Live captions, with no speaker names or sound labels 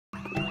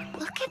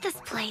Look at this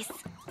place.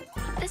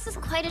 This is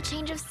quite a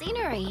change of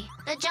scenery.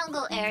 The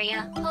jungle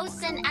area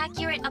hosts an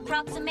accurate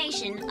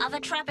approximation of a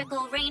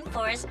tropical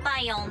rainforest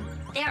biome.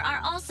 There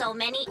are also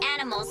many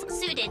animals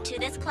suited to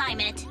this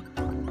climate.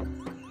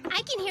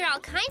 I can hear all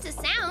kinds of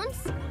sounds.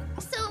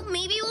 So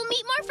maybe we'll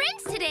meet more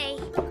friends today.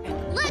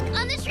 Look,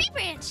 on the tree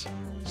branch.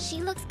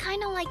 She looks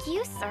kind of like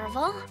you,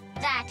 Serval.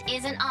 That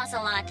is an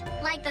ocelot.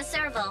 Like the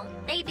serval,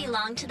 they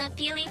belong to the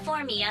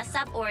Feliformia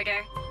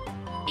suborder.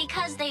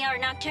 Because they are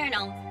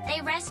nocturnal, they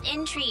rest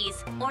in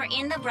trees or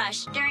in the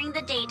brush during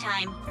the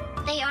daytime.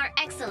 They are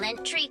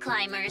excellent tree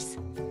climbers.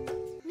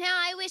 Now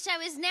I wish I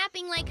was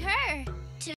napping like her.